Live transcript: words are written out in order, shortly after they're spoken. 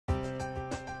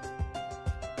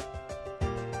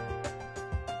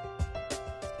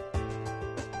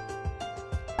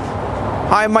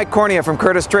Hi, I'm Mike Cornea from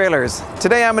Curtis Trailers.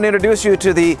 Today I'm going to introduce you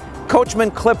to the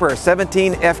Coachmen Clipper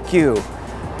 17FQ.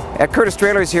 At Curtis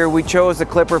Trailers here, we chose the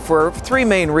Clipper for three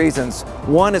main reasons.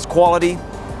 One is quality,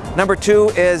 number two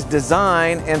is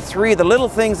design, and three, the little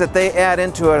things that they add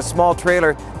into a small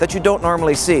trailer that you don't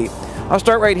normally see. I'll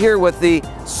start right here with the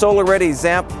solar ready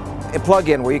ZAMP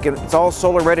plug-in where it's all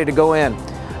solar ready to go in.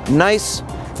 Nice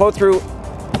flow-through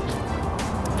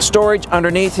storage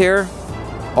underneath here,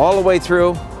 all the way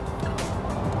through.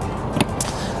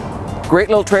 Great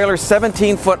little trailer,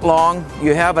 17 foot long.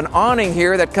 You have an awning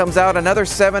here that comes out another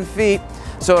 7 feet,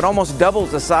 so it almost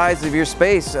doubles the size of your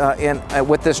space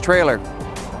with this trailer.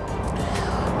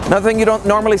 Another thing you don't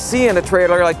normally see in a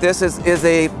trailer like this is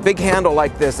a big handle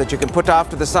like this that you can put off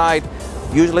to the side.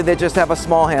 Usually they just have a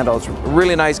small handle. It's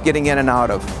really nice getting in and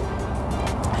out of.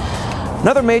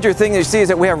 Another major thing you see is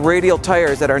that we have radial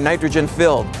tires that are nitrogen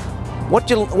filled.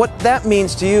 What that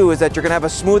means to you is that you're going to have a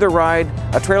smoother ride,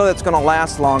 a trailer that's going to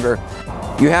last longer.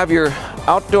 You have your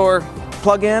outdoor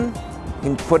plug-in. You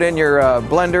can put in your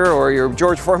blender or your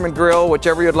George Foreman grill,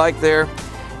 whichever you'd like there,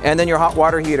 and then your hot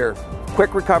water heater.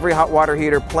 Quick recovery hot water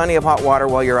heater, plenty of hot water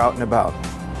while you're out and about.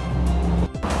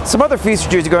 Some other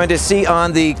features you're going to see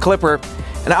on the Clipper: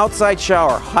 an outside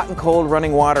shower, hot and cold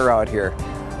running water out here.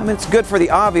 I mean, it's good for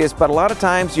the obvious, but a lot of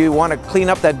times you want to clean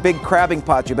up that big crabbing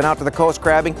pot. You've been out to the coast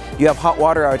crabbing, you have hot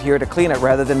water out here to clean it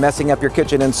rather than messing up your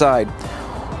kitchen inside.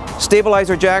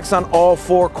 Stabilizer jacks on all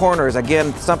four corners.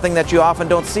 Again, something that you often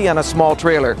don't see on a small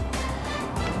trailer.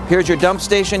 Here's your dump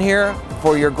station here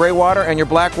for your gray water and your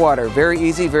black water. Very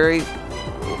easy, very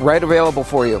right available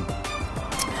for you.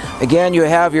 Again, you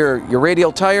have your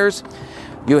radial tires.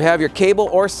 You have your cable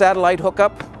or satellite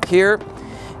hookup here.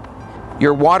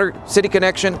 Your water city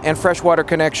connection and freshwater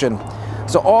connection.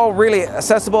 So all really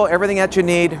accessible, everything that you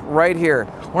need right here.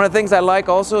 One of the things I like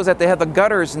also is that they have the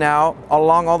gutters now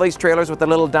along all these trailers with the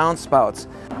little downspouts.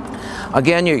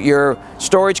 Again, your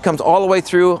storage comes all the way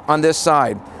through on this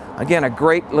side. Again, a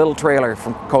great little trailer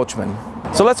from Coachmen.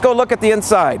 So let's go look at the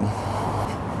inside.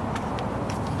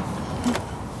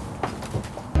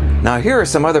 Now here are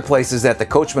some other places that the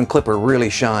Coachmen Clipper really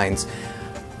shines.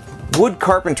 Wood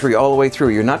carpentry all the way through.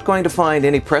 You're not going to find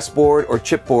any pressboard or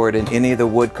chipboard in any of the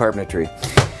wood carpentry.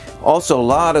 Also, a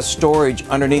lot of storage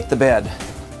underneath the bed.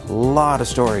 A lot of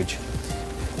storage.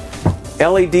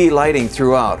 LED lighting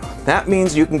throughout. That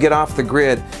means you can get off the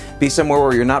grid, be somewhere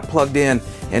where you're not plugged in,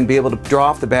 and be able to draw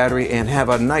off the battery and have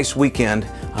a nice weekend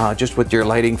just with your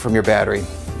lighting from your battery.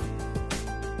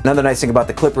 Another nice thing about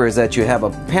the Clipper is that you have a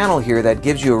panel here that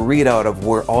gives you a readout of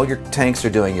where all your tanks are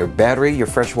doing. Your battery, your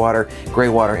freshwater, gray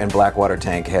water, and black water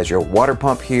tank. It has your water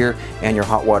pump here and your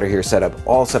hot water here set up,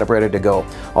 all set up ready to go.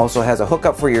 Also has a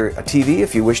hookup for your TV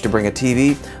if you wish to bring a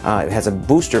TV. It has a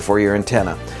booster for your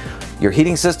antenna. Your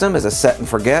heating system is a set and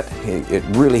forget. It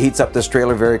really heats up this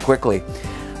trailer very quickly.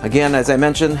 Again, as I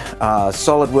mentioned,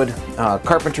 solid wood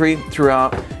carpentry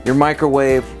throughout, your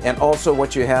microwave, and also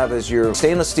what you have is your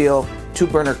stainless steel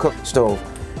 2-burner cook stove.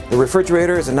 The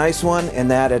refrigerator is a nice one in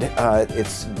that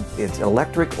it's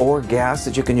electric or gas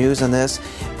that you can use in this.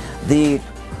 The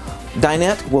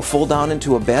dinette will fold down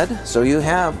into a bed, so you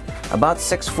have about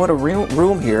 6 foot of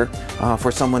room here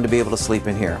for someone to be able to sleep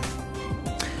in here.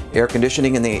 Air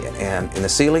conditioning in the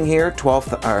ceiling here,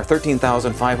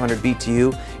 13,500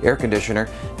 BTU air conditioner,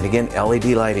 and again LED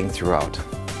lighting throughout.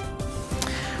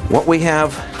 What we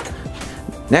have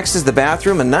next is the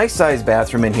bathroom, a nice sized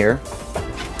bathroom in here.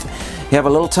 You have a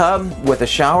little tub with a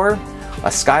shower,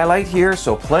 a skylight here,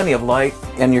 so plenty of light,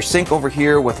 and your sink over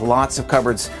here with lots of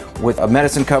cupboards with a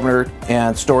medicine cupboard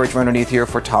and storage underneath here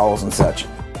for towels and such.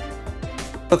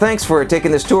 So thanks for taking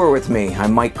this tour with me.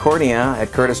 I'm Mike Cornea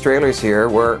at Curtis Trailers here,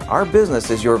 where our business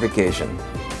is your vacation.